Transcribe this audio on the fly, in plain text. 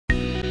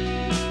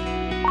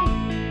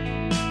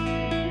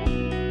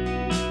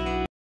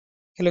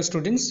Hello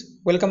students,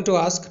 welcome to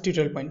Ask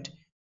Tutorial Point.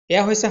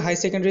 এয়া হৈছে হাই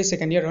secondary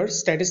second ইয়াৰৰ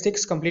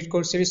statistics complete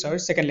course সিৰিজৰ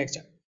second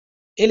lecture.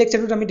 এই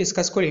লেকচাৰটোত আমি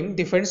discuss কৰিম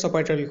ডিফাৰেন্স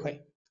অপাৰেটৰ বিষয়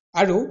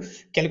আৰু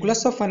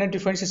ক্যালকুলাস অফ ফাইনাইট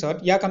ডিফাৰেন্সেছত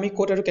ইয়াক আমি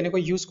কোড আৰু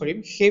কেনেকৈ ইউজ কৰিম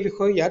সেই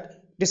বিষয় ইয়াত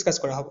ডিসকাস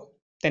কৰা হ'ব।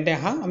 তেন্তে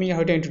আহা আমি ইয়াৰ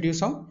সৈতে ইন্ট্ৰোডিউস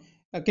হওঁ,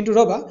 কিন্তু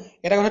ৰবা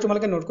এটা কথা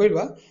তোমালোকে নোট কৰি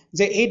লোৱা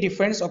যে এই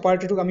ডিফাৰেন্স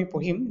অপাৰেটৰটোক আমি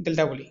পঢ়িম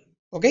ডেল্টা বুলি।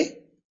 Okay,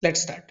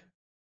 let's start.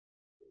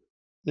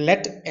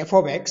 Let f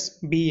of x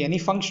be any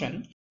function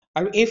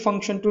আৰু এই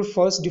ফাংশনটোৰ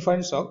ফাৰ্স্ট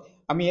ডিফাৰেন্সক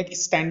আমি এক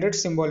স্ট্যান্ডাৰ্ড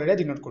সিম্বলেৰে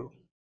ডিনোট কৰো,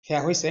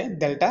 হেয়া হৈছে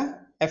ডেল্টা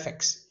fx।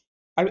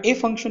 আৰু এই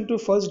ফাংশনটোৰ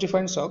ফাৰ্স্ট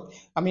ডিফাৰেন্সক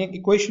আমি এক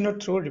ইকুৱেশনৰ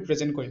থ্ৰু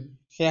ৰিপ্ৰেজেন্ট কৰিম,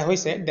 হেয়া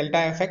হৈছে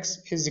delta fx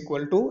is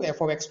equal to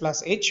f of x plus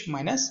h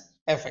minus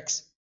fx,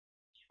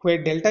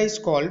 where delta is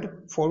called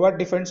forward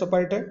difference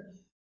operator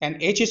and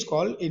h is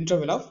called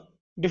interval of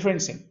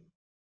differencing.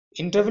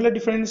 Interval of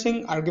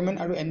differencing argument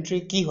আৰু entry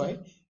কি হয়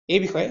এই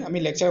বিষয়ে আমি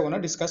lecture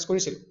 1ত discuss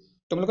কৰিছিল,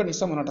 তোমালোকৰ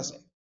নিশ্চয় মনত আছে।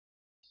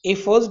 এই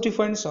ফাৰ্স্ট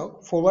ডিফাৰেন্সক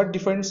ফৰৱাৰ্ড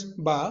ডিফাৰেন্স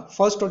বা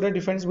ফাৰ্স্ট অৰ্ডাৰ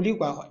ডিফাৰেন্স বুলিও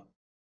কোৱা হয়।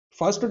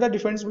 ফাৰ্স্ট অৰ্ডাৰ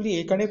ডিফাৰেন্স বুলি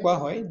এই কাৰণে কোৱা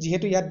হয়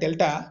যিহেতু ইয়াত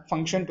ডেল্টা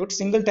ফাংশনটোত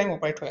সিঙ্গল টাইম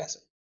অপাৰেট হৈ আছে।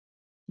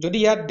 যদি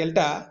ইয়াত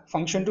ডেল্টা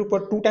ফাংশনটোৰ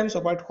ওপৰত 2 টাইমছ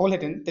অপাৰেট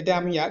হ'লহেঁতেন তেতিয়া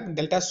আমি ইয়াক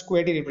ডেল্টা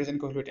স্কোয়াৰ দি ৰিপ্ৰেজেন্ট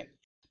কৰিলোহেঁতেন,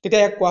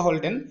 তেতিয়া ইয়াক কোৱা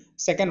হ'লহেঁতেন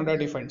সেকেন্ড অৰ্ডাৰ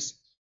ডিফাৰেন্স।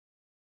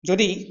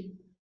 যদি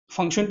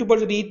ফাংশনটোৰ ওপৰত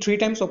যদি 3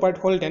 টাইমছ অপাৰেট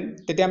হ'লহেঁতেন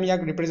তেতিয়া আমি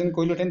ইয়াক ৰিপ্ৰেজেন্ট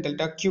কৰিলোহেঁতেন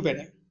ডেল্টা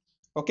কিউবেৰে।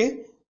 ওকে,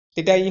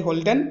 তেতিয়া ই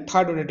হ'লহেঁতেন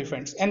third order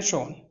difference and so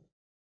on.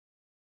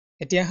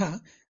 এতিয়া হা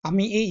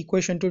আমি এই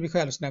ইকুৱেশনটোৰ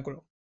বিষয়ে আলোচনা কৰো।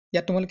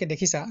 ইয়াত তোমালোকে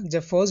দেখিছা যে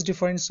ফাৰ্স্ট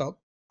ডিফাৰেন্সক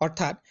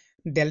অৰ্থাৎ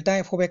ডেল্টা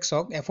f of x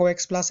ক f of x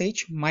plus h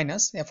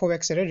minus f of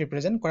x array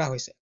represent কৰা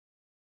হৈছে।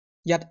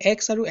 ইয়াত x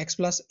আৰু x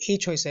plus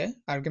h হৈছে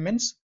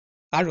আৰ্গুমেন্টস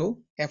আৰু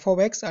f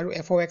of x আৰু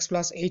f of x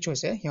plus h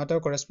হৈছে হিহঁতৰ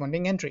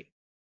কৰেস্পন্ডিং এন্ট্ৰি,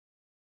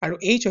 আৰু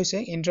h হৈছে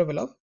ইন্টাৰভেল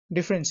অফ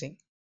ডিফাৰেন্সিং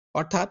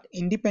অৰ্থাৎ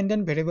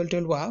ইন্ডিপেন্ডেন্ট ভেৰিয়েবলটো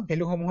লোৱা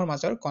ভ্যালুসমূহৰ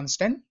মাজৰ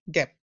কনস্ট্যান্ট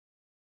গ্যাপ।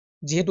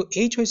 যেহেতু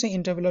h হৈছে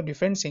ইন্টাৰভেল অফ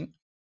ডিফাৰেন্সিং,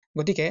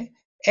 গতিকে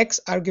x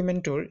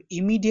argumentটোৰ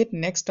immediate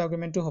next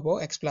argumentটো হ'ব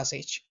x plus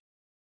h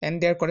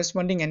and their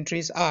corresponding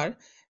entries are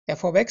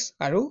f of x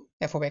আৰু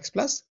f of x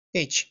plus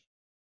h।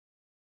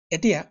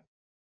 এতিয়া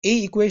এই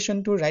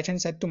ইকুৱেশনটোৰ ৰাইট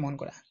হ্যান্ড সাইডটো মন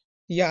কৰা।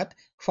 ইয়াত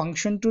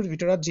ফাংশনটোৰ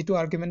ভিতৰত যিটো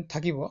আৰ্গুমেন্ট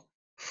থাকিব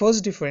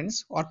ফাৰ্স্ট ডিফাৰেন্স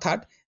অৰ্থাৎ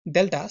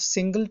ডেল্টা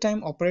সিঙ্গল টাইম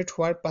অপাৰেট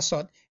হোৱাৰ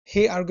পাছত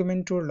সেই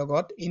আৰ্গুমেন্টটোৰ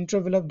লগত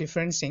ইন্টাৰভেল অফ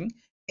ডিফাৰেন্সিং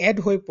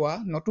এড হৈ পোৱা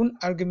নতুন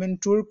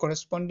আৰ্গুমেন্টটোৰ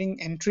কৰেস্পন্ডিং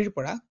এন্ট্ৰিৰ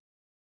পৰা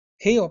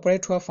সেই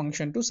অপাৰেট হোৱা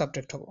ফাংশনটো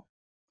সাবট্ৰেক্ট হ'ব।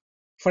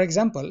 For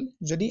example,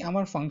 যদি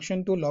আমাৰ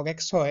ফাংশনটো log x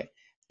হয়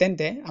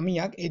তেন্তে আমি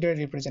ইয়াক এইদৰে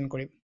ৰিপ্ৰেজেন্ট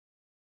কৰিম,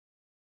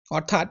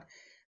 অৰ্থাৎ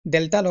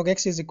delta log x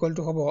is equal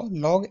to হ'ব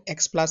log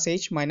x plus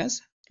h minus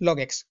log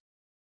x।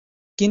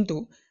 কিন্তু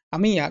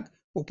আমি ইয়াক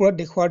ওপৰত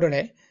দেখুৱাৰ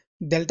দৰে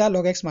delta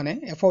log x মানে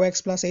f of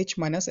x plus h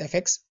minus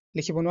fx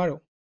লিখিব নোৱাৰো।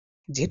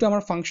 যেহেতু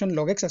আমাৰ ফাংশন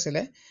log x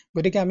আছিলে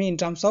গতিকে আমি in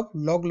terms of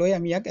log লৈ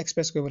আমি ইয়াক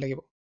এক্সপ্ৰেছ কৰিব লাগিব।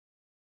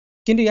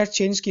 কিন্তু ইয়াৰ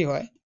চেঞ্জ কি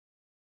হয়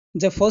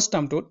যে ফাৰ্স্ট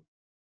টাৰ্মটোত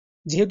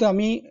যেহেতু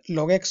আমি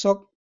log x ক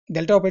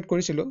ডেল্টা অপাৰেট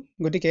কৰিছিলো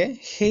গতিকে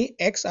সেই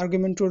x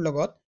আৰ্গুমেন্টটোৰ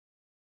লগত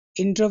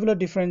ইন্টাৰভেল অফ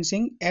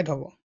ডিফাৰেন্সিং এড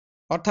হ'ব,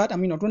 অৰ্থাৎ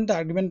আমি নতুন এটা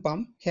আৰ্গুমেন্ট পাম,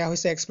 হেয়া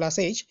হৈছে x plus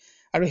h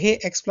আৰু সেই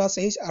x plus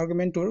h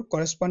আৰ্গুমেন্টটোৰ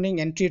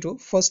কৰেস্পন্ডিং এন্ট্ৰিটো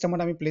ফাৰ্স্ট টাৰ্মত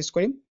আমি প্লেস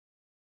কৰিম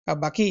আৰু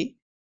বাকি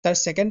তাৰ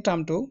সেকেন্ড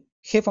টাৰ্মটো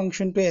সেই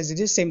ফাংশনটোৱে এজ ইট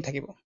ইজ সেম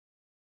থাকিব।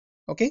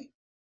 ওকে,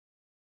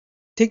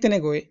 ঠিক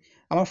তেনেকৈ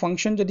আমাৰ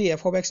ফাংশন যদি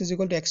f of x is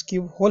equal to x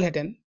cube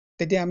হ'লহেঁতেন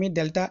তেতিয়া আমি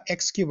ডেল্টা x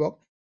কিউবক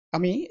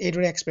আমি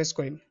এইদৰে এক্সপ্ৰেছ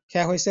কৰিম,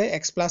 হেয়া হৈছে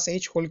x plus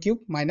h whole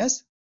cube minus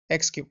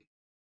x cube।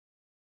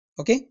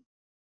 Okay,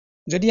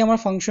 যদি আমাৰ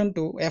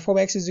ফাংশনটো f of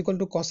x is equal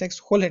to cos x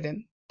হ'লহেঁতেন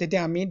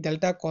তেতিয়া আমি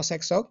ডেল্টা cos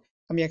x ক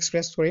আমি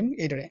এক্সপ্ৰেছ কৰিম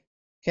এইদৰে,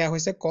 হেয়া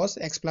হৈছে cos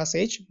x plus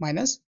h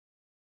minus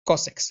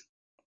cos x।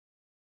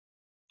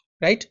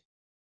 Right,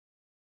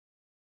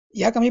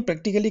 ইয়াক আমি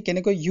প্ৰেক্টিকেলি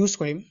কেনেকৈ ইউজ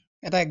কৰিম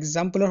এটা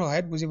এক্সাম্পলৰ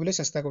সহায়ত বুজিবলৈ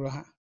চেষ্টা কৰো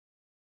হা।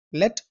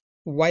 Let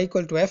y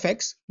equal to fx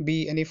be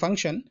any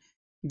function,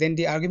 then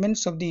the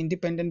arguments of the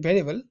independent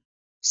variable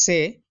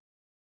say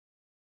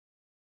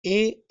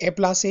a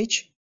plus h,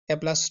 a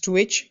plus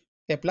 2h,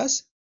 a plus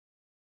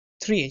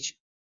 3h।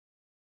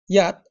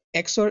 ইয়াত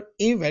x ৰ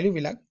এই ভ্যালু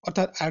বিলাক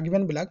অৰ্থাৎ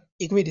আৰ্গুমেন্ট বিলাক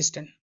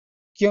ইকুইডিস্টেন্ট,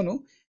 কিয়নো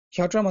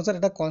সিহঁতৰ মাজত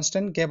এটা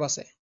কনস্ট্যান্ট গ্যাপ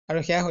আছে আৰু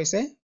হেয়া হৈছে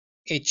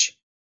h,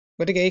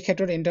 গতিকে এই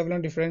ক্ষেত্ৰত ইন্টাৰভেল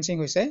অফ ডিফাৰেন্সিং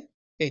হৈছে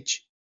h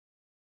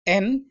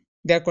and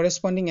their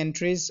corresponding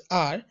entries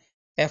are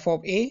f of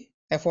a,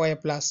 f of a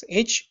plus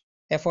h,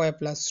 f of a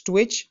plus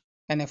 2h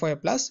and f of a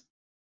plus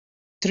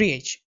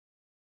 3h।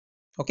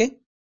 Okay,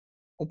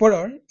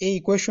 ওপৰৰ এই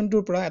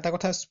ইকুৱেশনটোৰ পৰা এটা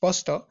কথা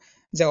স্পষ্ট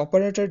যে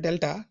অপাৰেটৰ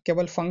ডেল্টা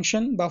কেৱল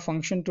ফাংশন বা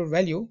ফাংশনটোৰ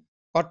ভ্যালু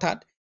অৰ্থাৎ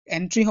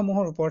এন্ট্ৰি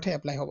সমূহৰ ওপৰতহে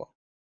এপ্লাই হ'ব,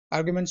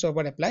 আৰ্গুমেন্টছৰ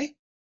ওপৰত এপ্লাই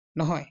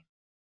নহয়।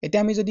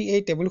 এতিয়া আমি যদি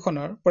এই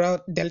টেবুলখনৰ পৰা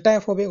ডেল্টা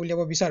f of a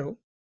উলিয়াব বিচাৰো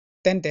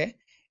তেন্তে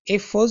এই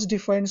ফাৰ্স্ট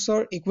ডিফাৰেন্সৰ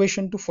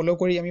ইকুৱেশনটো ফলো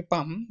কৰি আমি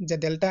পাম যে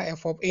delta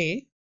f of a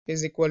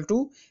is equal to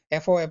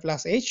f of a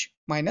plus h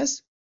minus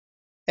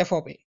f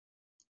of a।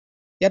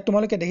 ইয়াত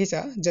তোমালোকে দেখিছা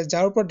যে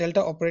যাৰ ওপৰত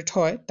ডেল্টা অপাৰেট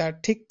হয় তাৰ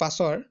ঠিক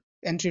পাছৰ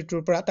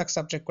এন্ট্ৰিটোৰ পৰা তাক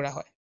সাবট্ৰেক্ট কৰা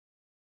হয়।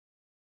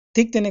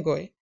 ঠিক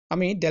তেনেকৈ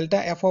আমি delta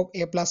f of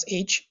a plus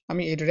h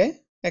আমি এইদৰে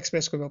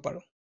এক্সপ্ৰেছ কৰিব পাৰো।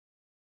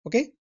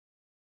 okay?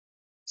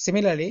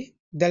 Similarly,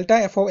 delta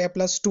f of a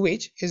plus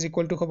 2h is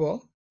equal to hobo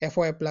f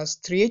of a plus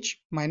 3h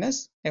minus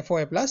f of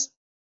a plus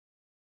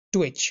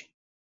 2h,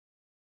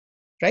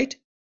 right?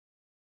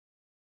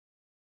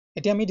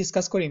 এতিয়া আমি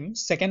discuss কৰিম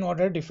second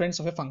order difference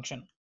of a function.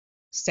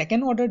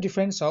 Second order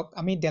difference of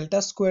আমি delta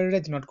square ৰে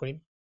denote কৰিম,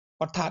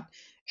 অৰ্থাৎ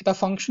এটা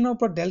ফাংশনৰ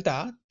ওপৰত delta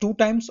 2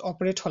 times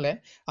operate হলে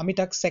আমি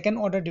তাক second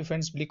order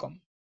difference বুলি কম।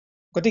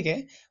 গতিকে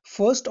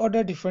first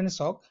order difference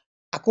of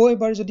আকৌ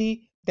এবাৰ যদি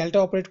delta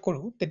অপাৰেট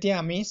কৰো তেতিয়া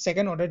আমি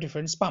second order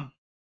difference পাম।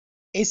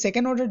 এই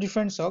second order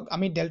difference of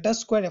আমি delta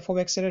square f of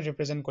x ৰে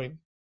represent কৰিম।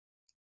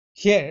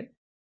 Here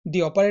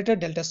the operator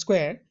delta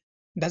square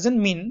doesn't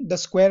mean the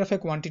square of a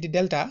quantity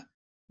delta,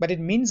 but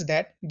it means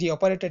that the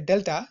operator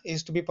delta is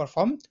to be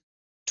performed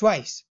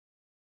twice.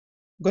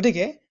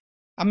 গতিকে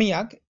আমি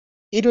ইয়াক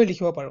এইদৰে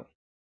লিখিব পাৰো।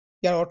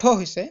 ইয়াৰ অৰ্থ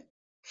হৈছে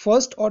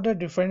first order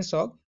difference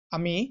of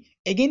আমি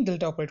again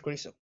delta অপাৰেট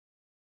কৰিছো।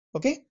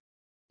 okay?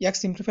 ইয়াক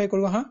simplify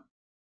কৰো আহা।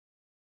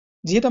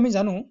 যিহেতু আমি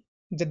জানো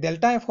যে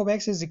delta f of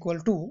x is equal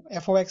to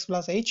f of x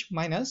plus h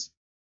minus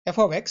f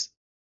of x,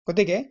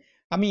 গতিকে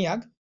আমি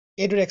ইয়াক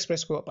এইদৰে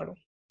এক্সপ্ৰেছ কৰিব পাৰো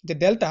যে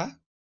delta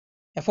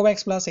f of x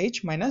plus h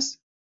minus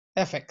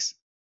fx,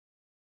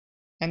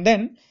 and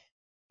then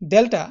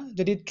delta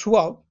যদি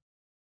throughout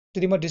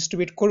যদি মই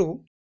distribute কৰো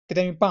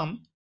তেতিয়া আমি পাম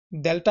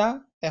delta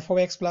f of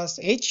x plus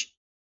h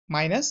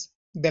minus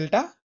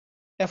delta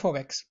f of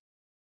x,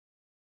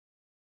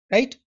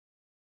 right?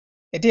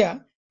 এতিয়া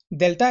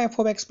delta f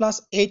of x plus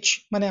h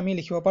মানে আমি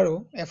লিখিব পাৰো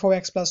f of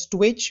x plus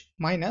 2h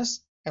minus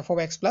f of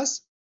x plus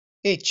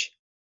h,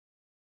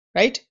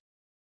 right?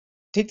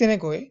 ঠিক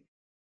তেনেকৈ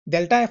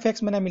delta fx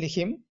মানে আমি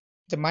লিখিম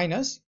যে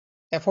minus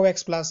f of x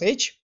plus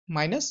h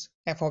minus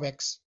f of x,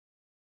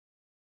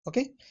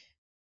 okay?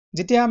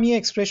 যেতিয়া আমি এই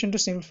এক্সপ্ৰেছনটো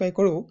সিম্পলিফাই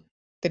কৰো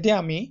তেতিয়া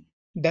আমি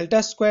delta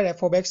square f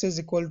of x is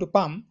equal to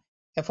পাম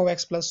f of x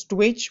plus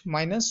 2h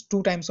minus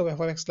 2 times of f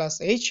of x plus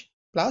h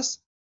plus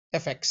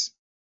fx,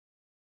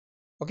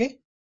 okay?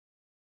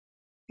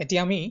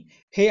 এতিয়া আমি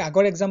সেই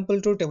আগৰ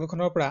এক্সাম্পলটোৰ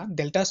টেবুলখনৰ পৰা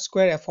delta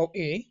square f of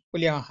a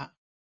উলিয়াও আহা।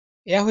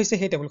 এয়া হৈছে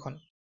সেই টেবুলখন।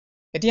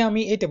 এতিয়া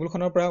আমি এই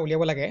টেবুলখনৰ পৰা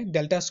উলিয়াব লাগে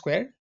delta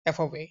square f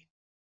of a,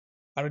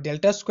 আৰু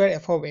delta square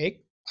f of a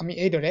আমি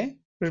এইদৰে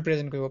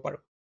ৰিপ্ৰেজেন্ট কৰিব পাৰো,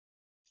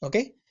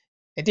 okay?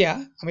 এতিয়া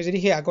আমি যদি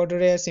সেই আগৰ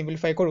দৰে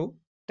সিম্পলিফাই কৰো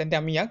তেন্তে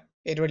আমি ইয়াক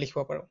এইদৰে লিখিব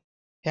পাৰো।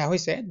 হেয়া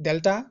হৈছে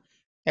delta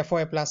f of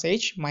a plus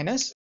h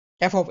minus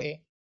f of a,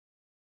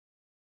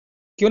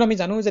 কিয়নো আমি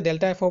জানো যে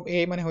delta f of a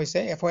মানে হৈছে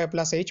f of a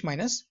plus h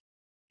minus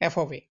f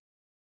of a।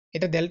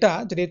 এটা delta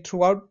যদি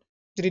throughout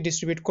যদি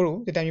distribute কৰো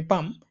তেতিয়া আমি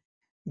পাম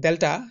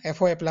delta f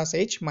of a plus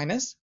h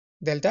minus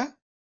delta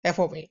f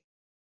of a।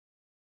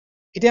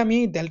 এতিয়া আমি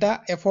delta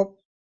f of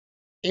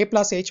a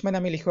plus h মানে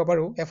আমি লিখিব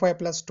পাৰো f of a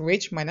plus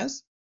 2h minus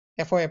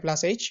f of a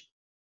plus h,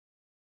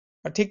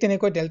 আৰু ঠিক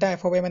তেনেকৈ delta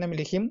f of a মানে আমি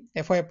লিখিম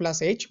f of a plus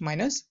h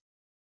minus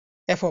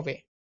f of a।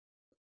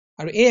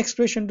 আৰু এই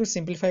এক্সপ্ৰেছনটো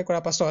সিম্পলিফাই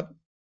কৰাৰ পাছত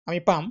আমি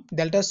পাম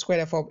delta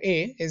square f of a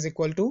is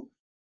equal to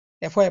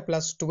f of a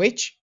plus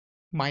 2h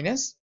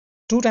minus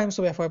 2 times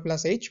of f of a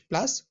plus h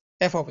plus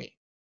f of a।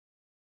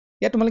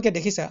 ইয়াত তোমালোকে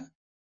দেখিছা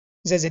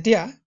যে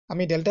যেতিয়া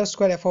আমি delta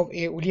square f of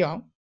a উলিয়াও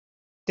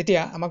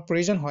তেতিয়া আমাক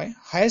প্ৰয়োজন হয়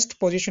highest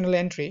positional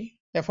entry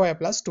f of a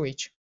plus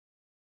 2h।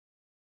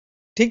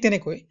 ঠিক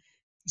তেনেকৈ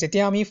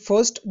যেতিয়া আমি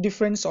ফাৰ্স্ট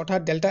ডিফাৰেন্স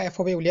অৰ্থাৎ delta f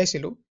of a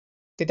উলিয়াইছিলো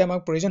তেতিয়া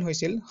আমাক প্ৰয়োজন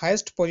হৈছিল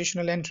highest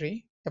positional entry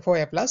f of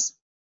a plus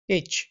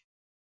h।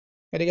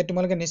 গতিকে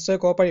তোমালোকে নিশ্চয়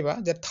ক'ব পাৰিবা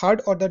যে থাৰ্ড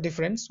অৰ্ডাৰ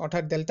ডিফাৰেন্স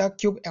অৰ্থাৎ delta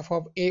cube f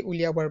of a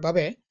উলিয়াবৰ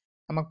বাবে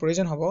আমাক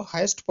প্ৰয়োজন হ'ব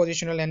highest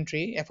positional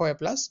entry f of a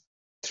plus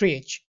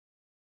 3h।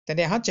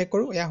 তেন্তে আহা চেক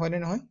কৰো এয়া হয় নে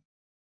নহয়।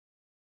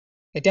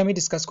 এতিয়া আমি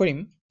ডিসকাস কৰিম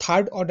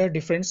third order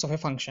difference of A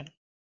function.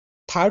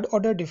 Third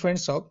order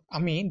ডিফাৰেন্সক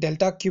আমি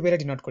ডেল্টা কিউবেৰে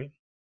ডিনোট কৰিম,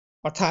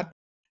 অৰ্থাৎ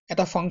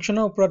এটা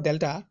ফাংশনৰ ওপৰত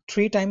ডেল্টা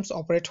 3 টাইমছ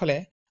অপাৰেট হলে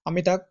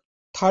আমি তাক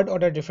থাৰ্ড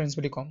অৰ্ডাৰ ডিফাৰেন্স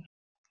বুলি কম।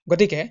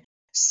 গতিকে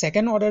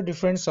সেকেন্ড অৰ্ডাৰ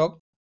ডিফাৰেন্সক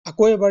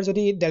আকৌ এবাৰ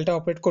যদি ডেল্টা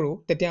অপাৰেট কৰো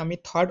তেতিয়া আমি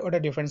থাৰ্ড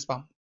অৰ্ডাৰ ডিফাৰেন্স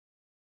পাম।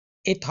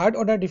 এই থাৰ্ড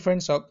অৰ্ডাৰ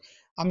ডিফাৰেন্সক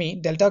আমি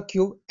delta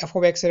cube f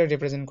of x array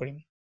represent কৰিম,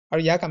 আৰু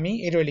ইয়াক আমি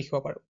এইদৰে লিখিব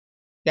পাৰো।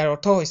 ইয়াৰ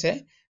অৰ্থ হৈছে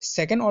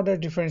সেকেন্ড অৰ্ডাৰ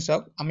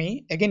ডিফাৰেন্সক আমি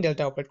এগেইন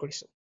ডেল্টা অপাৰেট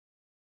কৰিছো,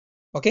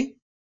 okay?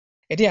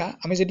 এতিয়া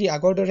আমি যদি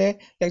আগৰ দৰে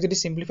ইয়াক যদি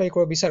সিম্পলিফাই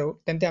কৰিব বিচাৰো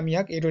তেন্তে আমি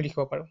ইয়াক এইদৰে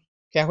লিখিব পাৰো।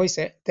 হেয়া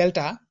হৈছে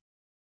delta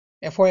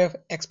f of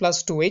x plus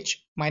 2h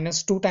minus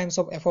 2 times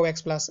of f of x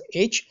plus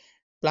h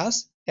plus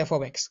f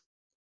of x,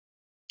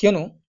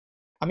 কিয়নো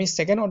আমি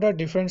সেকেন্ড অৰ্ডাৰ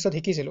ডিফাৰেন্সত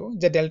শিকিছিলো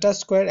যে delta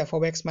square f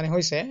of x মানে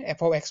হৈছে f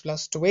of x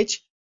plus 2h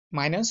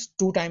minus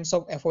 2 times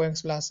of f of x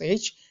plus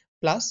h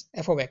plus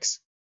f of x।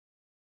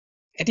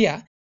 এতিয়া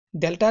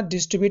delta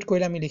distribute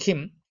কৰিলে আমি লিখিম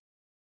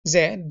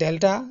যে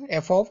delta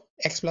f of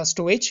x plus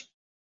 2h,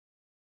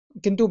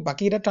 কিন্তু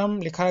বাকি এটা টার্ম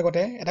লিখাৰ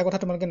আগতে এটা কথা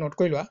তোমালোকে নোট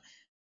কৰি লোৱা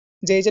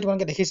যে এই যে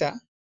তোমালোকে দেখিছা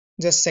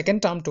যে second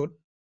টাৰ্মটোত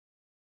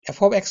f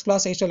of x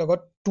plus h ৰ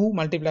লগত 2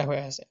 মাল্টিপ্লাই হৈ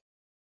আছে।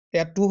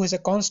 এয়া 2 হৈছে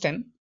কনস্ট্যান্ট,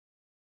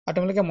 আৰু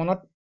তোমালোকে মনত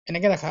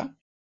এনেকে ৰাখা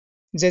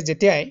যে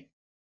যেতিয়াই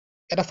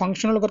এটা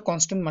ফাংশনৰ লগত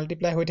কনস্ট্যান্ট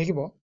মাল্টিপ্লাই হৈ থাকিব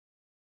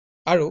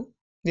আৰু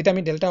যেতিয়া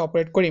আমি ডেল্টা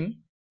অপাৰেট কৰিম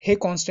সেই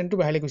কনস্ট্যান্টটো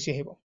বাহিৰলৈ গুচি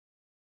আহিব,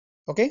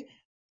 okay?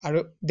 আৰু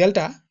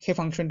ডেল্টা সেই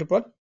ফাংচনটোৰ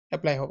ওপৰত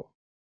এপ্লাই হ'ব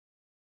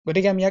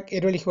গতিকে আমি ইয়াক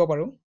এইদৰে লিখিব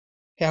পাৰোঁ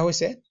সেয়া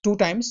হৈছে 2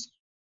 times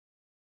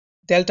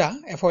delta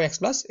f of x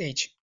plus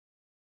h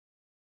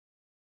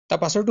তাৰ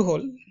পাছৰটো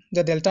হ'ল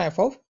যে ডেল্টা f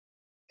of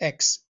x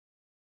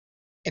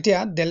এতিয়া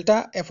delta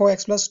f of x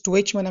plus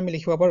 2h মানে আমি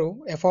লিখিব পাৰোঁ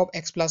f of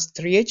x plus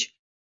 3h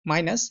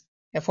minus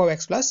f of x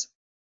plus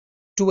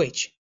 2h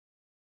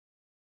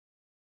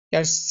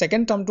year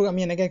second টাৰ্মটো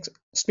আমি এনেকৈ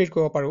স্প্লিট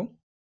কৰিব পাৰোঁ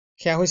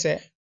সেয়া হৈছে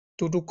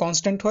 2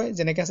 কনষ্টেন্ট হয়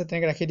যেনেকৈ আছে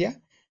তেনেকৈ ৰাখি দিয়া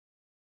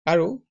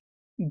আৰু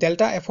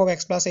delta f of x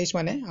plus h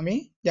মানে আমি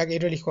ইয়াক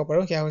এইদৰে লিখিব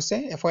পাৰোঁ সেয়া হৈছে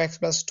f of x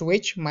plus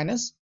 2h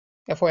minus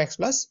f of x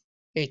plus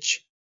h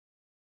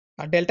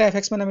আৰু ডেল্টা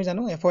fx মানে আমি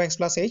জানো f of x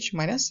plus h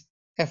minus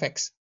fx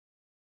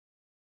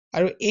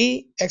আৰু এই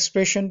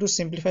এক্সপ্ৰেছনটো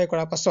সিম্পলিফাই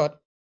কৰাৰ পাছত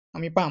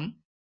আমি পাম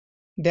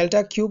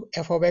delta cube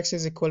f of x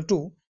is equal to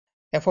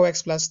f of x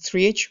plus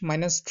 3h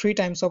minus 3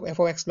 times of f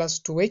of x plus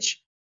 2h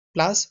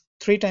plus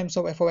 3 times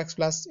of f of x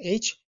plus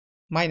h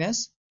minus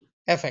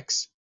fx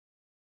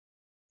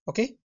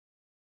okay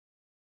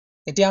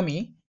এতিয়া আমি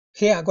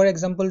সেই আগৰ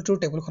এক্সাম্পলটোৰ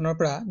টেবুলখনৰ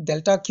পৰা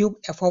delta cube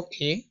f of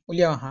a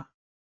উলিয়াও আহা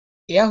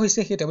এয়া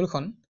হৈছে সেই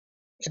টেবুলখন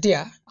এতিয়া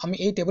আমি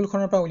এই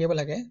টেবুলখনৰ পৰা উলিয়াব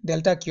লাগে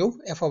delta cube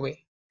f of a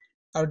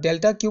আৰু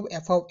delta cube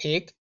f of a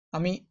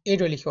আমি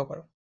এইদৰে লিখিব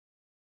পাৰোঁ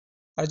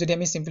আৰু যদি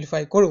আমি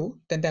সিম্পলিফাই কৰোঁ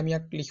তেন্তে আমি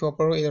ইয়াক লিখিব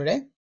পাৰোঁ এইদৰে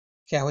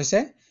সেয়া হৈছে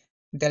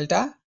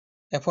delta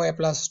f of a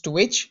plus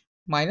 2h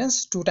minus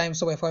 2 times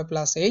of f of a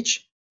plus h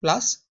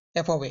plus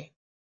f of a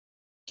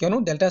কিয়নো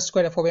delta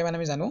square f of a মানে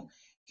আমি জানো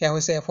সেয়া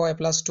হৈছে f of a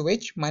plus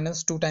 2h minus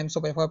 2 times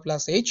of f of a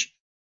plus h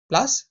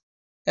plus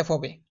f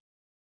of a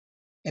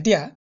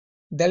এতিয়া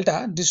delta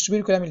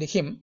distribute কৰি আমি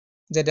লিখিম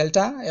যে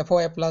delta f of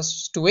a plus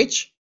 2h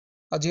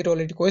আৰু যেহেতু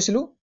অলৰেডি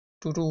কৈছিলোঁ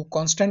 2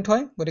 কনষ্টেন্ট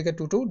হয় গতিকে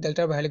 2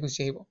 ডেল্টাৰ বাহিৰলৈ গুচি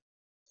আহিব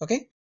ওকে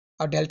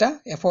আৰু delta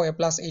f of a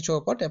plus h ৰ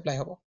ওপৰত এপ্লাই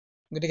হ'ব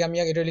গতিকে আমি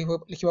ইয়াক এইদৰে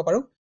লিখিব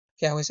পাৰোঁ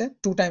সেয়া হৈছে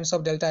 2 times of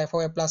delta f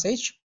of a plus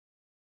h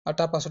আৰু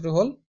তাৰ পাছতো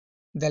হ'ল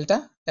ডেল্টা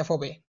f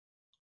of a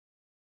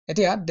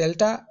এতিয়া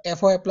delta f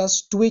of a plus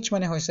 2h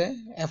মানে হৈছে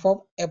f of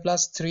a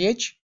plus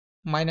 3h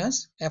minus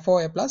f of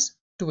a plus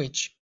 2h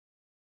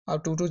আৰু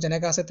 2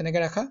 যেনেকৈ আছে তেনেকৈ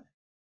ৰাখা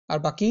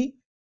আৰু বাকি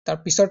তাৰ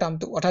পিছৰ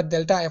টাৰ্মটো অৰ্থাৎ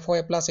delta f of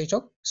a plus h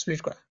ক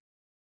স্প্লিট কৰা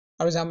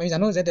আৰু আমি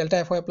জানো যে delta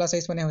f of a plus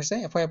h মানে হৈছে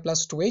f of a plus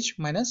 2h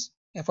minus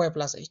f of a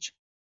plus h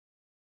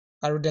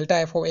আৰু ডেল্টা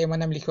f of a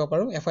মানে আমি লিখিব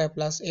পাৰোঁ f of a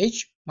plus h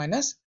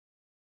minus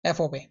f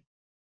of a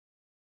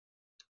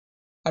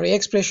আৰু এই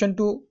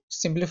এক্সপ্ৰেছনটো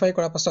সিম্পলিফাই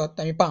কৰাৰ পাছত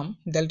আমি পাম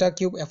delta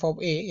cube f of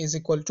a is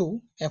equal to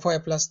f of a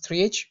plus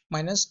 3h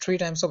minus 3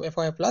 times of f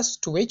of a plus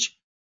 2h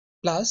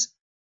plus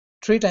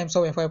 3 times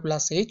of f of a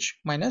plus h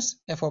minus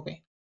f of a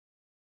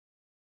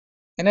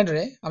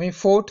এনেদৰে আমি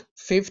 4th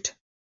 5th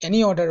any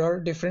অৰ্ডাৰৰ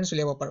difference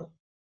উলিয়াব পাৰোঁ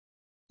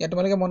ইয়াত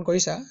তোমালোকে মন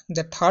কৰিছা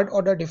যে থাৰ্ড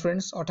অৰ্ডাৰ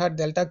ডিফাৰেন্স অৰ্থাৎ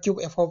delta cube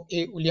f of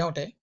a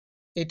উলিয়াওঁতে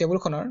এই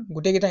টেবুলখনৰ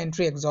গোটেইকেইটা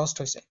এন্ট্ৰি এক্সস্ট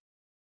হৈছে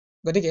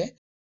গতিকে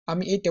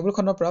আমি এই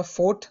টেবুলখনৰ পৰা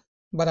 4th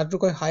বা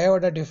তাতকৈ হায়াৰ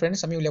অৰ্ডাৰ ডিফাৰেন্স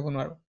আমি উলিয়াব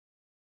নোৱাৰোঁ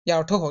ইয়াৰ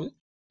অৰ্থ হ'ল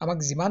আমাক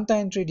যিমানটা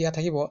এন্ট্ৰি দিয়া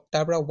থাকিব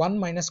তাৰ পৰা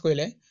 1 মাইনাছ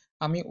কৰিলে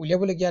আমি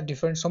উলিয়াবলগীয়া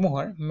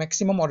ডিফাৰেন্সসমূহৰ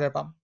মেক্সিমাম অৰ্ডাৰ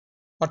পাম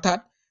অৰ্থাৎ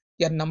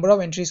ইয়াত নাম্বাৰ অফ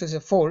এন্ট্ৰিজ হৈছে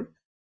 4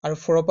 আৰু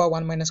 4ৰ পৰা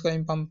 1 মাইনাছ কৰি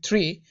আমি পাম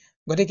 3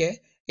 গতিকে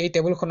এই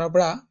টেবুলখনৰ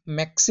পৰা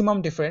মেক্সিমাম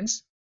ডিফাৰেন্স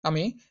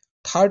আমি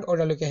থাৰ্ড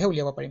অৰ্ডাৰলৈকেহে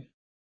উলিয়াব পাৰিম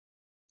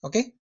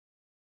ওকে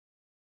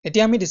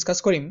এতিয়া আমি ডিসকাস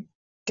কৰিম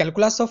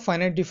calculus of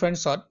finite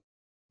ডিফাৰেন্সত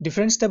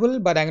difference table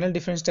বা ডায়াগোনাল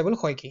ডিফাৰেন্স টেবল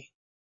হয় কি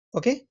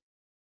ওকে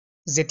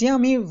যেতিয়া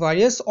আমি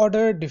ভেৰিয়াছ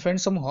অৰ্ডাৰ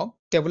ডিফাৰেন্সসমূহক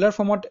টেবুলাৰ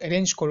ফৰ্মত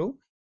এৰেঞ্জ কৰোঁ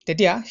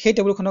তেতিয়া সেই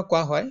টেবুলখনক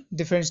কোৱা হয়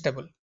ডিফাৰেন্স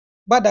টেবল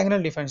বা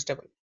ডায়াগোনাল ডিফাৰেন্স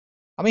টেবল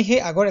আমি সেই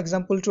আগৰ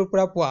এক্সাম্পলটোৰ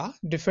পৰা পোৱা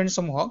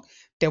ডিফাৰেন্সসমূহক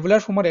টেবুলাৰ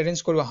ফৰ্মত এৰেঞ্জ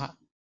কৰোঁ আহা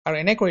আৰু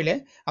এনে কৰিলে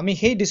আমি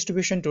সেই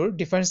ডিস্ট্ৰিবিউশনটোৰ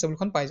ডিফাৰেন্স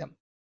টেবুলখন পাই যাম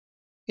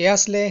এয়া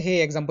আছিলে সেই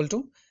এক্সাম্পলটো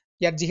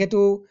ইয়াত যেহেতু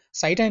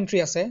 4টা এন্ট্ৰি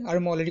আছে আৰু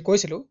মই অলৰেডি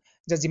কৈছিলোঁ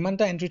যে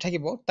যিমানটা এন্ট্ৰি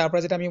থাকিব তাৰ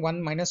পৰা যেতিয়া আমি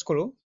 1 মাইনাছ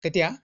কৰোঁ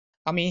তেতিয়া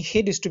আমি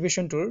সেই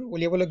ডিস্ট্ৰিবিউশনটোৰ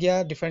উলিয়াবলগীয়া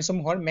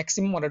ডিফাৰেন্সসমূহৰ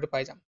মেক্সিমাম অৰ্ডাৰটো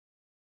পাই যাম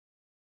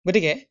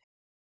গতিকে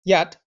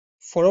ইয়াত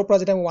 4ৰ পৰা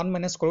যেতিয়া 1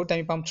 মাইনাছ কৰোঁ তেতিয়া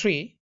আমি পাম 3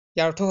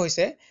 ইয়াৰ অৰ্থ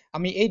হৈছে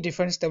আমি এই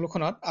ডিফাৰেন্স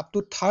টেবুলখনত up to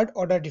third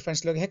order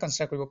ডিফাৰেন্সলৈকেহে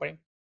consider কৰিব পাৰিম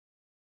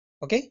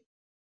ওকে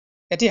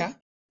এতিয়া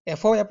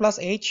f of a plus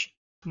h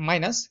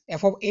minus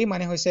f of a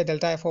মানে হৈছে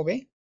ডেল্টা f of a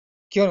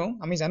কিয়নো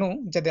আমি জানো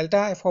যে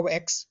delta f of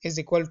x is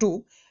equal to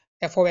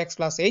f of x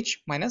plus h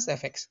minus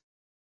fx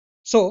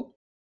so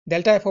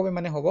delta f of a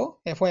মানে হ'ব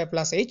f of a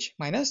plus h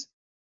minus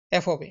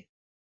f of a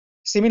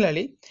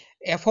similarly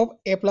f of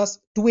a plus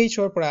 2h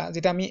ৰ পৰা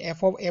যেতিয়া আমি f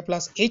of a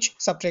plus h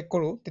subtract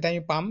কৰোঁ তেতিয়া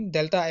আমি পাম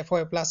delta f of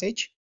a plus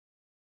h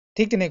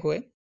ঠিক তেনেকৈ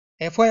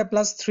f of a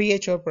plus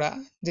 3h ৰ পৰা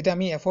যেতিয়া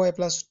আমি f of a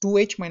plus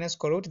 2h minus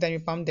কৰোঁ তেতিয়া আমি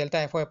পাম delta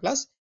f of a plus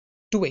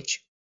 2h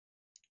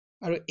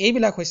আৰু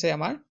এইবিলাক হৈছে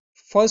আমাৰ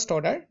ফাৰ্ষ্ট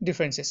অৰ্ডাৰ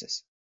ডিফাৰেন্সেছ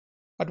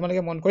আৰু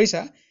তোমালোকে মন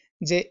কৰিছা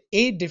যে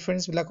এই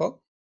ডিফাৰেন্সবিলাকক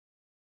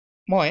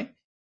মই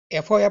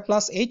f of a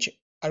plus h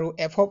আৰু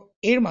f of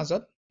a ৰ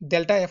মাজত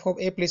delta f of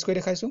a place কৰি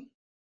দেখাইছো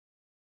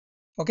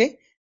ওকে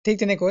ঠিক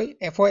তেনেকৈ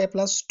f of a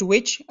plus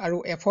 2h আৰু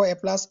f of a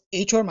plus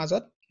h ৰ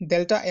মাজত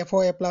delta f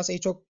of a plus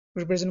h ক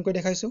ৰিপ্ৰেজেন্ট কৰি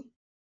দেখাইছো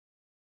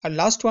আৰু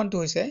লাষ্ট ওৱানটো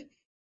হৈছে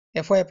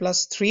FOA plus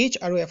 3H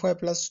আৰু FOA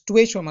plus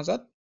 2H ৰ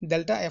মাজত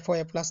delta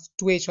FOA plus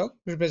 2H ক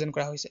represent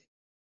কৰা হৈছে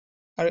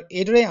আৰু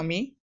এইদৰে আমি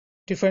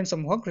difference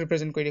সমূহক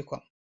represent কৰি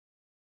দেখুৱাম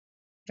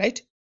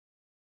right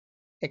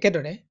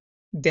একেদৰে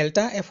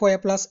delta FOA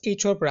plus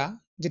H ৰ পৰা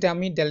যেতিয়া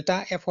আমি delta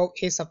F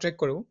of A subtract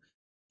কৰো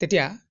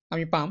তেতিয়া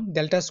আমি পাম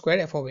delta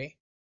square F of A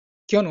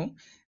কিয়নো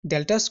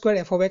delta square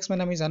F of X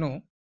মানে আমি জানো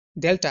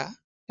delta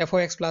F of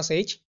X plus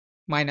H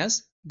minus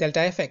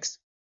delta FX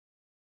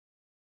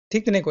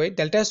ঠিক তেনেকৈ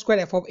delta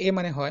square F of A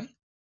মানে হয়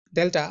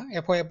delta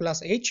F of A plus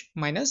H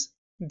minus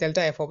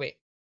delta F of A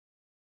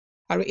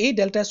আৰু এই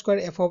delta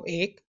square F of A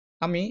ক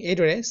আমি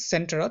এইদৰে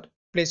চেণ্টাৰত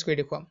প্লেচ কৰি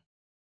দেখুৱাম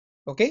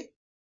okay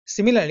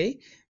similarly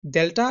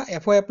delta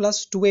F of A plus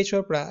 2H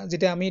ৰ পৰা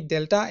যেতিয়া আমি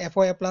delta F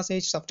of A plus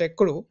H subtract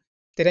কৰো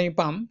তেতিয়া আমি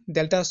পাম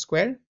delta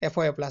square F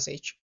of A plus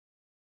H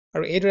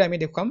আৰু এইদৰে আমি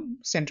দেখুৱাম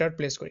চেণ্টাৰত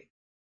প্লেচ কৰি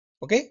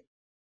okay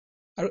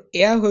আৰু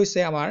এয়া হৈছে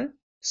আমাৰ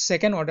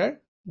second order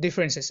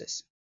differences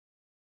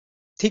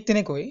ঠিক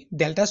তেনেকৈ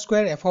delta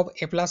square F of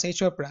A plus H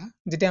ৰ পৰা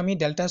যেতিয়া আমি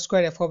delta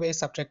square F of A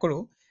subtract কৰো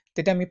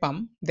তেতিয়া আমি পাম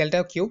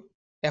delta cube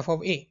F of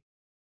A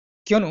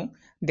কিয়নো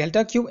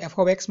delta cube F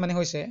of X মানে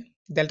হৈছে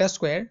delta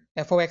square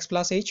F of X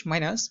plus H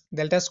minus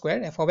delta square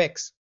F of X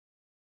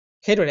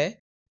সেইদৰে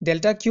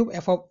delta cube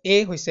F of A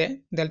হৈছে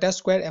delta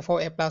square F of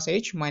A plus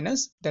H minus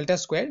delta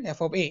square F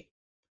of A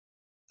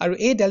আৰু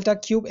এই delta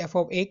cube F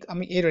of A ক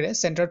আমি এইদৰে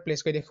চেণ্টাৰত place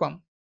কৰি দেখুৱাম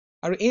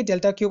আৰু এই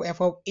delta cube F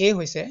of A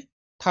হৈছে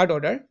third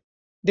order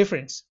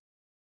difference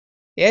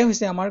এয়াই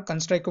হৈছে আমাৰ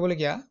কনষ্ট্ৰাক্ট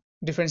কৰিবলগীয়া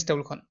ডিফাৰেন্স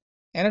টেবুলখন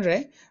এনেদৰে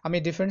আমি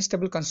ডিফাৰেন্স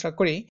টেবুল কনষ্ট্ৰাক্ট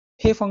কৰি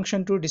সেই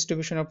ফাংচনটোৰ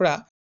ডিস্ট্ৰিবিউচনৰ পৰা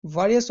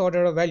various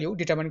order of value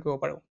determine কৰিব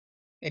পাৰো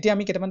এতিয়া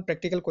আমি কেইটামান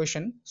প্ৰেক্টিকেল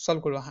কোৱেশ্চন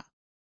সলভ কৰো আহা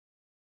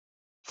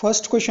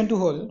ফাৰ্স্ট কোৱেশ্চনটো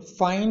হ'ল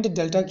find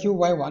delta q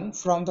y1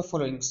 from the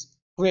followings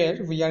where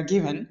we are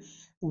given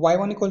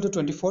y1 equal to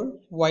 24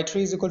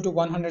 y3 is equal to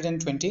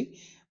 120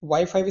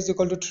 y5 is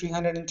equal to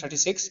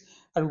 336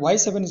 আৰু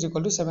y7 is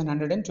equal to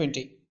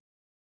 720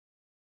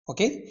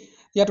 okay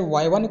ইয়াত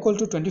y1 equal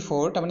to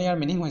 24 তাৰমানে ইয়াৰ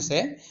meaning হৈছে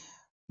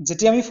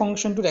যেতিয়া আমি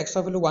ফাংচনটোত x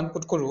ৰ value 1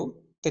 put কৰো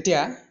তেতিয়া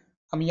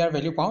আমি ইয়াৰ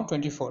ভ্যালু পাওঁ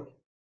 24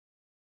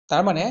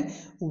 তাৰ মানে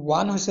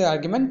 1 হৈছে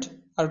আৰ্গুমেন্ট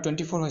আৰু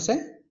 24 হৈছে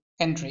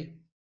এন্ট্ৰি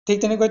ঠিক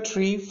তেনেকৈ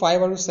 3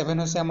 5 আৰু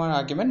 7 হৈছে আমাৰ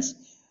আৰ্গুমেন্টস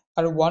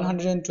আৰু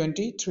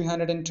 120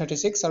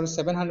 336 আৰু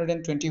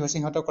 720 হৈছে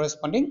ইহঁতৰ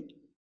কৰেসপন্ডিং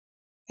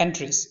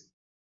এন্ট্ৰিজ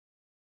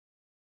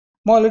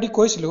মই অলৰেডি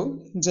কৈছিলো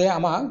যে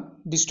আমাক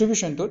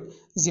ডিস্ট্ৰিবিউচনটোত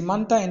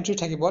যিমানটা এন্ট্ৰি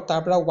থাকিব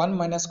তাৰ পৰা 1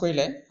 মাইনাস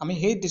কৰিলে আমি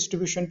সেই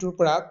ডিস্ট্ৰিবিউচনটোৰ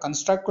পৰা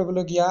কনস্ট্ৰাক্ট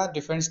কৰিবলগীয়া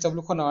ডিফাৰেন্স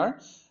টেবুলখনৰ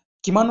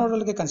কিমান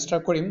অৰ্ডাৰলৈকে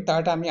কনস্ট্ৰাক্ট কৰিম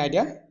তাৰ এটা আমি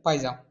আইডিয়া পাই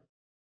যাওঁ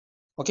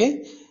ওকে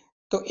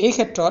তো এই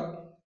ক্ষেত্ৰত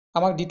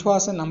আমাক দি থোৱা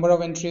আছে নাম্বাৰ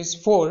অফ এন্ট্ৰিজ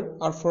 4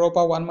 আৰু 4 ৰ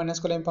পৰা 1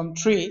 মাইনাস কৰিলে আমি পাম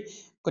 3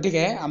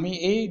 গতিকে আমি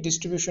এই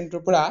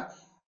ডিস্ট্ৰিবিউচনটোৰ পৰা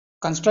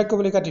কনস্ট্ৰাক্ট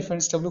কৰিবলগীয়া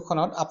ডিফাৰেন্স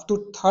টেবুলখনত আপ টু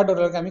থাৰ্ড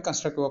অৰ্ডাৰলৈকে আমি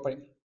কনস্ট্ৰাক্ট কৰিব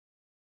পাৰিম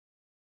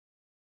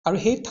আৰু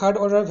সেই থাৰ্ড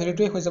অৰ্ডাৰ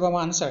ভ্যালুটোৱে হৈ যাব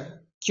আমাৰ আনসাৰ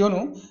কিয়নো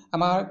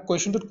আমাৰ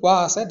কোৱেশ্চনটোত কোৱা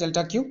আছে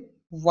ডেল্টা কিউব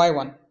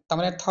y1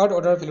 তাৰমানে থাৰ্ড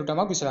অৰ্ডাৰ ভ্যালুটো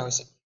আমাক বিচৰা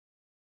হৈছে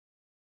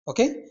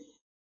ওকে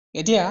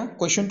এতিয়া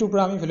কোৱেশ্চনটোৰ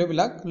পৰা আমি ভ্যালু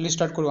বিলাক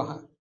লিষ্ট আউট কৰো আহা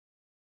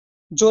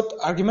য'ত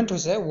আৰ্গুমেন্ট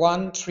হৈছে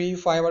 1 3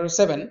 5 আৰু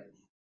 7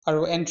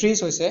 আৰু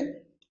এন্ট্ৰিজ হৈছে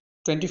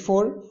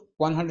 24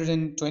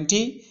 120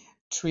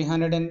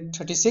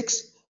 336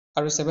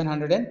 আৰু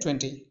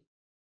 720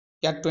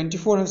 ইয়াত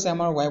 24 হৈছে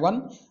আমাৰ y1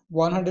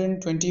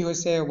 120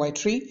 হৈছে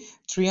y3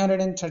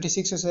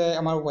 336 হৈছে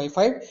আমাৰ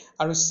y5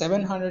 আৰু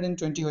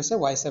 720 হৈছে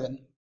y7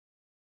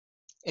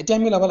 এতিয়া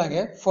আমি লব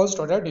লাগে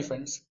first order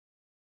difference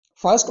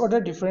first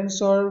order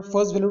ডিফাৰেন্সৰ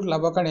first value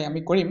লবৰ কাৰণে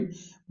আমি কৰিম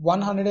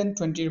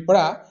 120 ৰ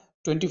পৰা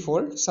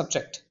 24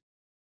 সাবট্ৰেক্ট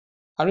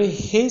আৰু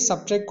সেই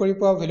সাবট্ৰেক্ট কৰি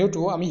পোৱা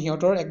ভ্যালুটো আমি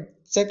হিয়তৰ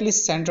এক্স্যাক্টলি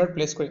চেন্টাৰত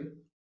প্লেচ কৰিম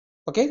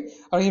ওকে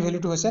আৰু এই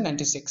ভ্যালুটো হৈছে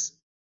 96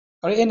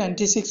 আৰু এই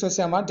 96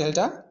 হৈছে আমাৰ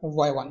ডেল্টা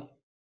y1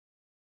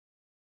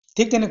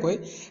 ঠিক তেনেকৈ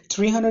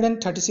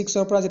 336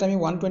 ৰ পৰা যেতিয়া আমি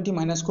 120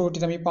 মাইনাস কৰো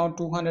তেতিয়া আমি পাওঁ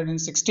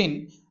 216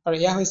 আৰু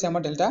এয়া হৈছে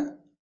আমাৰ ডেল্টা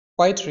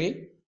y3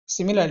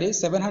 Similarly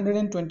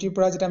 720 ৰ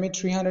পৰা যেতিয়া আমি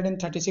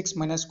 336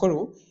 মাইনাস কৰো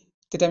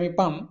তেতিয়া আমি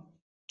পাম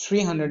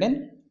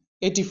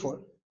 384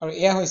 আৰু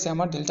এয়া হৈছে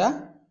আমাৰ ডেল্টা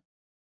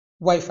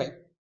y5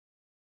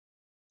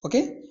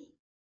 ওকে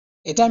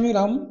এটা আমি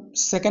লাম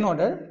second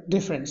order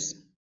difference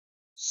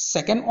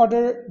second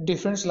order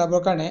difference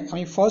লাবৰ কাৰণে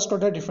আমি ফাৰ্স্ট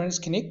অৰ্ডাৰ ডিফাৰেন্স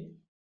খিনিক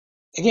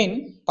again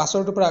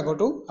পাছৰটো পৰা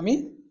আগৰটো আমি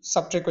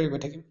সাবট্ৰেক্ট কৰি গৈ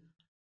থাকিম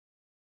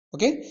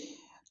ওকে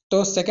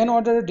তো সেকেন্ড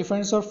অৰ্ডাৰ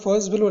ডিফাৰেন্সৰ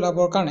ফাৰ্স্ট ভ্যালু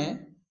লাবৰ কাৰণে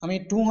আমি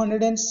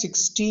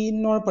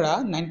 216 ৰ পৰা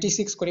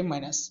 96 কৰিম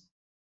মাইনাস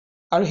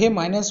আৰু হে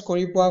মাইনাস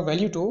কৰি পোৱা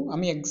ভ্যালুটো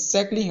আমি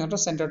এক্স্যাক্টলি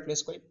হিয়তৰ চেন্টাৰত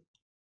প্লেচ কৰিম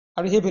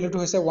আৰু হে ভ্যালুটো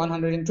হৈছে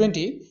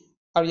 120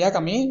 আৰু ইয়াক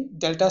আমি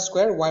ডেল্টা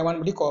স্কয়াৰ y1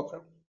 বুলি কব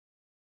পাৰো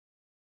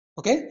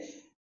ওকে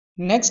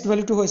নেক্সট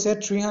ভ্যালুটো হৈছে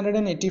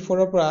 384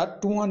 ৰ পৰা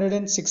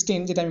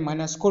 216 যেটা আমি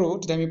মাইনাস কৰো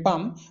তেতিয়া আমি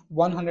পাম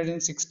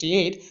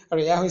 168 আৰু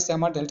এয়া হৈছে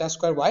আমাৰ ডেল্টা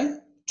স্কয়াৰ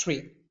y3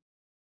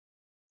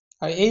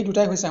 আৰু এই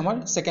দুটাই হৈছে আমাৰ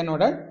second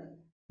order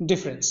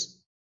difference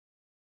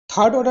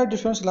third order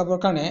difference লাবৰ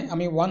কাৰণে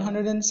আমি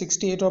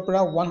 168 ৰ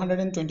পৰা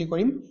 120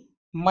 কৰিম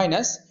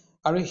মাইনাস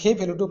আৰু সেই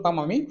ভ্যালুটো পাম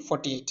আমি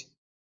 48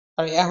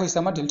 আৰু এয়া হৈছে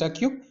আমাৰ ডেল্টা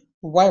কিউব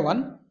y1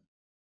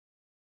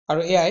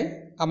 আৰু এয়াই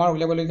আমাৰ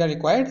উলিয়াবলগীয়া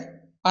required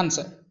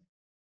answer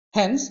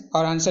hence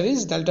our answer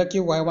is delta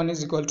cube y1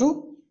 is equal to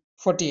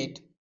 48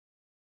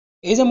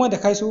 এই যে মই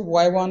দেখাইছো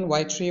y1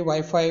 y3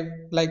 y5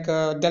 like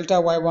delta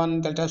y1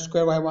 delta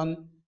square y1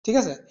 ঠিক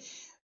আছে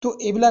তো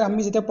এইবিলাক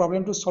আমি যেতিয়া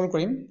প্ৰবলেমটো সলভ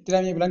কৰিম তেতিয়া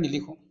আমি এইবিলাক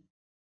নিলিখো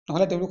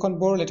নহলে টেবুলখন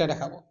বৰ লেটাৰ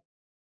দেখাব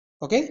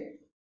ওকে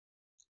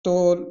তো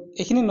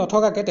এইখিনি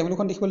নথকাকে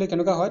টেবুলখন দেখিবলৈ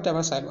কেনেকুৱা হয় তাৰ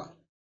চাই লোৱা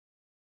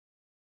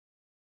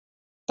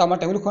তো আমাৰ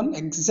টেবুলখন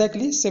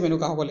এক্স্যাক্টলি সেম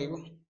এনেকুৱা হ'ব লাগিব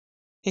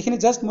সেইখিনি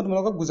জাস্ট মই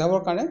তোমালোকক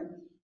বুজাবৰ কাৰণে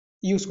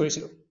ইউজ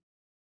কৰিছিলো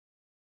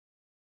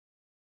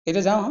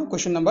এটা যাও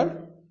কোৱেশ্চন নম্বৰ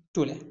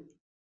 2 লে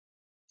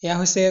এয়া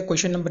হৈছে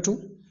কোৱেশ্চন নম্বৰ 2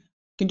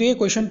 কিন্তু এই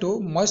কোৱেশ্চনটো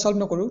মই সলভ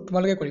নকৰো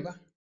তোমালোকে কৰিবা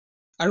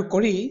আৰু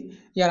কৰি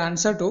ইয়াৰ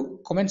আনসাৰটো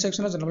কমেন্ট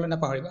সেকশনত জনাবলৈ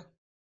নাপাহৰিবা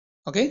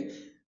ওকে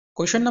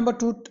কোৱেশ্চন নম্বৰ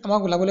 2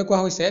 আমাক উলাবলৈ কোৱা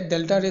হৈছে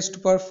delta raise two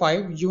power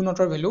 5 u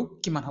Notre value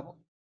কিমান হ'ব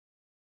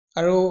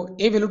আৰু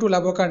এই ভ্যালুটো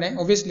উলাবৰ কাৰণে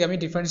obviously আমি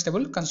ডিফাৰেন্স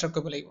টেবল কনস্ট্ৰাক্ট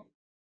কৰিব লাগিব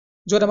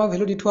যত আমাৰ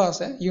ভ্যালু দি থোৱা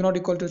আছে u not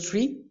equal to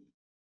 3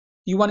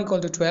 u1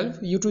 equal to 12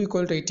 u2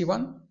 equal to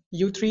 81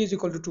 u3 is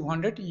equal to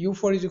 200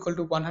 u4 is equal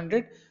to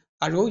 100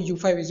 আৰু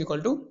u5 is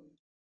equal to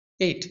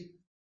 8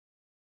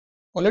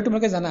 already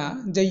তোমালোকে জানা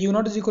যে u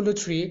not is equal to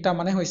 3 তাৰ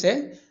মানে হৈছে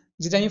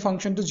যেতিয়া আমি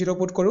ফাংচনটো 0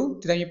 পুট কৰো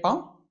তেতিয়া আমি পাওঁ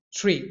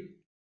 3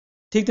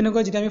 ঠিক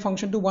তেনেকৈ যেতিয়া আমি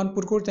ফাংচনটো 1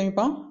 পুট কৰো তেতিয়া আমি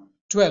পাওঁ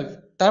 12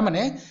 তাৰ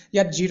মানে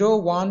ইয়াত 0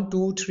 1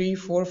 2 3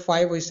 4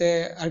 5 হৈছে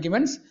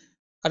আৰ্গুমেন্টস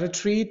আৰু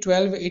 3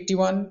 12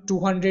 81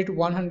 200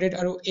 100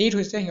 আৰু 8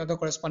 হৈছে হিয়তৰ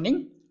কৰেসপন্ডিং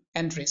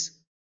এন্ট্ৰিজ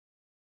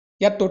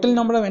ইয়াত টোটাল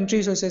নাম্বাৰ অফ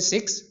এন্ট্ৰিজ হৈছে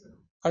 6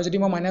 আৰু যদি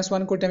মই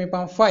 -1 কৰোতে আমি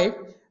পাওঁ 5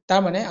 তাৰ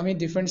মানে আমি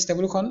ডিফাৰেন্স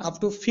টেবুলখন আপ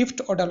টু 5th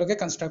অৰ্ডাৰলৈকে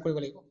কনস্ট্ৰাক্ট কৰিব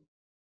লাগিব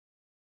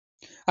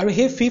আৰু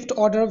সেই 5th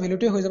অৰ্ডাৰৰ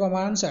ভ্যালুটোৱে হৈ যাব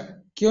আমাৰ আনসাৰ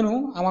কিয়নো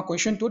আমাৰ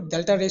কোৱেশ্চনটো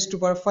ডেল্টা ৰেজ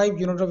টু পাৱাৰ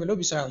 5 ইউনিটৰ ভ্যালু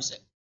বিচৰা হৈছে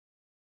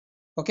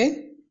ওকে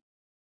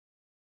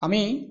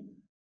আমি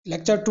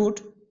লেকচাৰ 2ত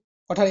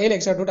অৰ্থাৎ এই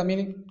লেকচাৰটোত আমি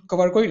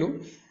কভাৰ কৰিলো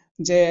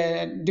যে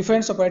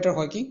ডিফাৰেন্স অপাৰেটৰ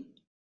হয় কি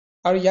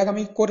আৰু ইয়াক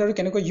আমি কোড আৰু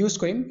কেনেকৈ ইউজ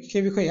কৰিম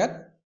সেই বিষয়ে ইয়াত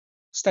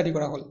ষ্টাডি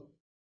কৰা হ'ল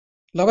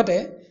লগতে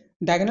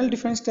ডায়াগোনাল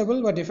ডিফাৰেন্স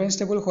টেবল বা ডিফাৰেন্স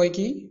টেবল হয়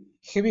কি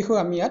সেই বিষয়ে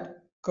আমি ইয়াত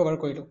কভাৰ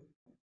কৰিলো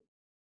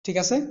ঠিক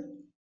আছে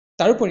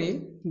তাৰোপৰি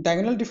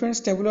ডায়াগোনাল ডিফাৰেন্স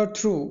টেবলৰ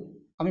থ্ৰু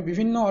আমি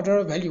বিভিন্ন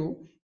অৰ্ডাৰৰ ভ্যালু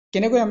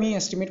কেনেকৈ আমি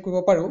এস্টিমেট কৰিব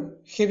পাৰো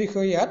সেই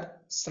বিষয়ে ইয়াত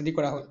ষ্টাডি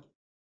কৰা হ'ল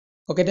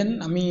ওকে দেন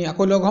আমি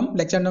আকৌ লগ হ'ম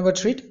lecture number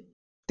 3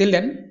 till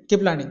then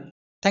keep learning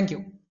thank U